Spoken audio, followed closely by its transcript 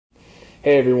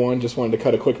Hey everyone, just wanted to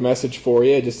cut a quick message for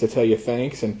you just to tell you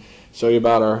thanks and show you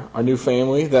about our new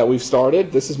family that we've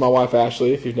started. This is my wife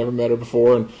Ashley, if you've never met her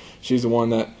before, and she's the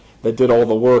one that did all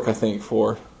the work, I think,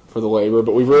 for the labor.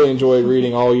 But we've really enjoyed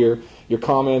reading all your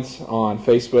comments on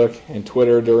Facebook and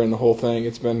Twitter during the whole thing.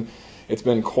 It's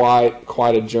been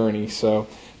quite a journey. So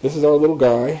this is our little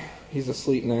guy. He's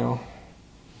asleep now.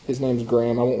 His name's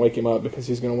Graham. I won't wake him up because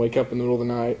he's going to wake up in the middle of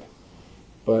the night.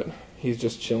 But he's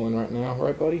just chilling right now.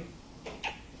 Right, buddy?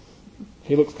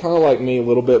 He looks kind of like me a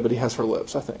little bit, but he has her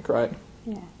lips, I think, right?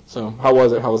 Yeah. So how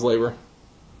was it? How was labor?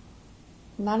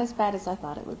 Not as bad as I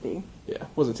thought it would be. Yeah,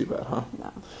 wasn't too bad, huh?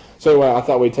 No. So anyway, I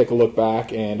thought we'd take a look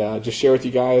back and just share with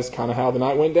you guys kind of how the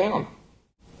night went down.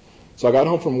 So I got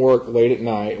home from work late at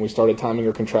night, and we started timing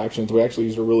her contractions. We actually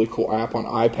used a really cool app on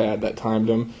iPad that timed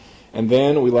them. And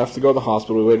then we left to go to the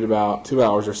hospital. We waited about 2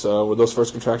 hours or so. Were those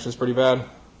first contractions pretty bad?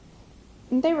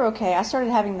 They were okay. I started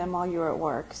having them while you were at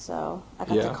work, so I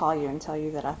got Yeah. to call you and tell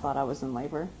you that I thought I was in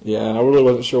labor. Yeah, and I really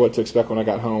wasn't sure what to expect when I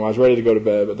got home. I was ready to go to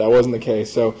bed, but that wasn't the case.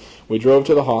 So we drove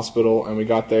to the hospital, and we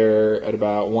got there at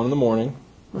about 1 in the morning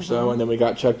or so, and then we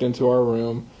got checked into our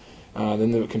room.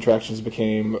 Then the contractions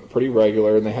became pretty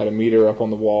regular, and they had a meter up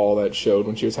on the wall that showed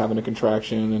when she was having a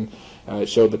contraction, and it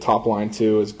showed the top line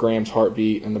too as Graham's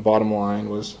heartbeat, and the bottom line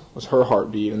was her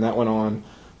heartbeat, and that went on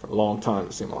for a long time,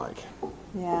 it seemed like.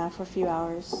 Yeah, for a few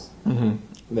hours. Mm-hmm. And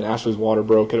then Ashley's water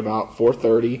broke at about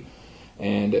 4:30,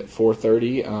 and at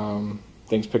 4:30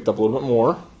 things picked up a little bit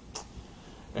more.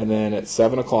 And then at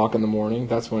 7 o'clock in the morning,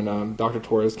 that's when Dr.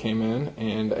 Torres came in,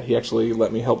 and he actually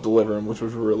let me help deliver him, which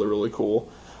was really, really cool.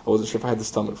 I wasn't sure if I had the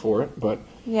stomach for it, but...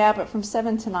 Yeah, but from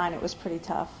 7 to 9, it was pretty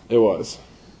tough. It was.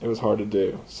 It was hard to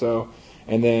do. So,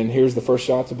 and then here's the first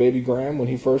shots of baby Graham. When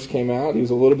he first came out, he was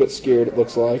a little bit scared, it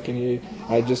looks like, and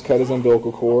I had just cut his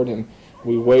umbilical cord, and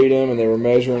we weighed him, and they were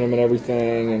measuring him and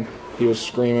everything, and he was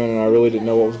screaming, and I really didn't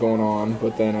know what was going on.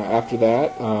 But then after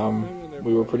that,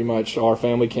 we were pretty much, our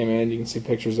family came in. You can see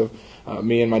pictures of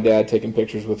me and my dad taking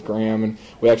pictures with Graham, and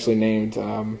we actually named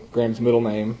Graham's middle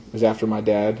name is after my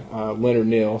dad, Leonard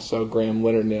Neal, so Graham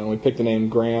Leonard Neal. And we picked the name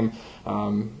Graham.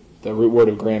 The root word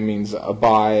of Graham means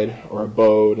abide or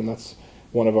abode, and that's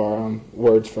one of our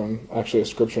words from actually a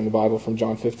scripture in the Bible from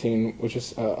John 15, which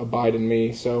is abide in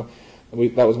me. So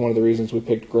that was one of the reasons we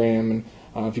picked Graham. And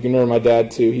if you can remember my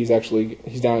dad too, he's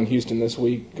down in Houston this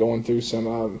week going through some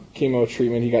chemo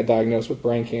treatment. He got diagnosed with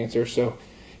brain cancer, so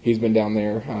he's been down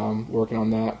there working on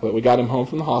that. But we got him home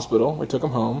from the hospital. We took him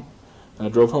home, and I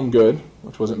drove home good,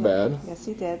 which wasn't bad. Yes,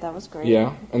 he did. That was great.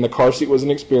 Yeah, and the car seat was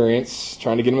an experience,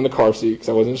 trying to get him in the car seat because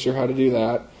I wasn't sure how to do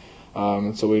that.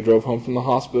 So we drove home from the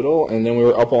hospital, and then we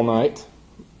were up all night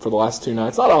for the last 2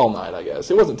 nights. Not all night, I guess.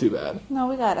 It wasn't too bad. No,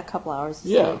 we got a couple hours of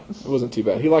Yeah, sleep. it wasn't too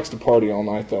bad. He likes to party all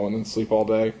night, though, and then sleep all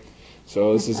day.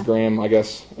 So this is Graham, I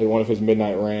guess, at one of his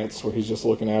midnight rants where he's just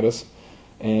looking at us.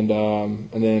 And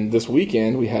then this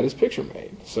weekend, we had his picture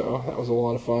made. So that was a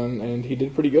lot of fun, and he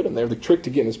did pretty good in there. The trick to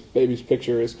getting his baby's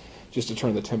picture is just to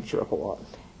turn the temperature up a lot.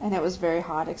 And it was very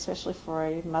hot, especially for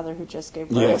a mother who just gave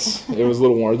birth. Yes, it was a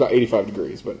little warm. It was about 85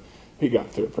 degrees, but he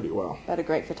got through it pretty well. But a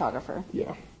great photographer.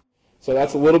 Yeah. So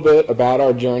that's a little bit about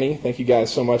our journey. Thank you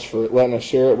guys so much for letting us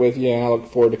share it with you, and I look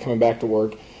forward to coming back to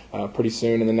work pretty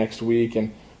soon in the next week.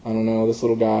 And I don't know, this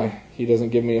little guy, he doesn't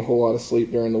give me a whole lot of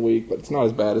sleep during the week, but it's not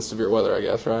as bad as severe weather, I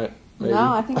guess, right? Maybe.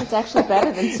 No, I think it's actually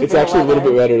better than severe weather. It's actually a little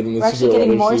bit better than the We're severe actually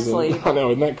getting weather more season. sleep. I know,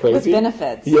 isn't that crazy? With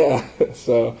benefits. Yeah.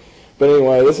 So, but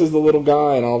anyway, this is the little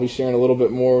guy, and I'll be sharing a little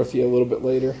bit more with you a little bit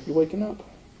later. You waking up?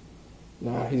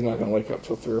 Nah, he's not going to wake up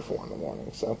till 3 or 4 in the morning.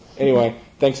 So anyway,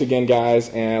 thanks again, guys,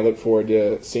 and I look forward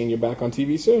to seeing you back on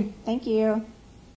TV soon. Thank you.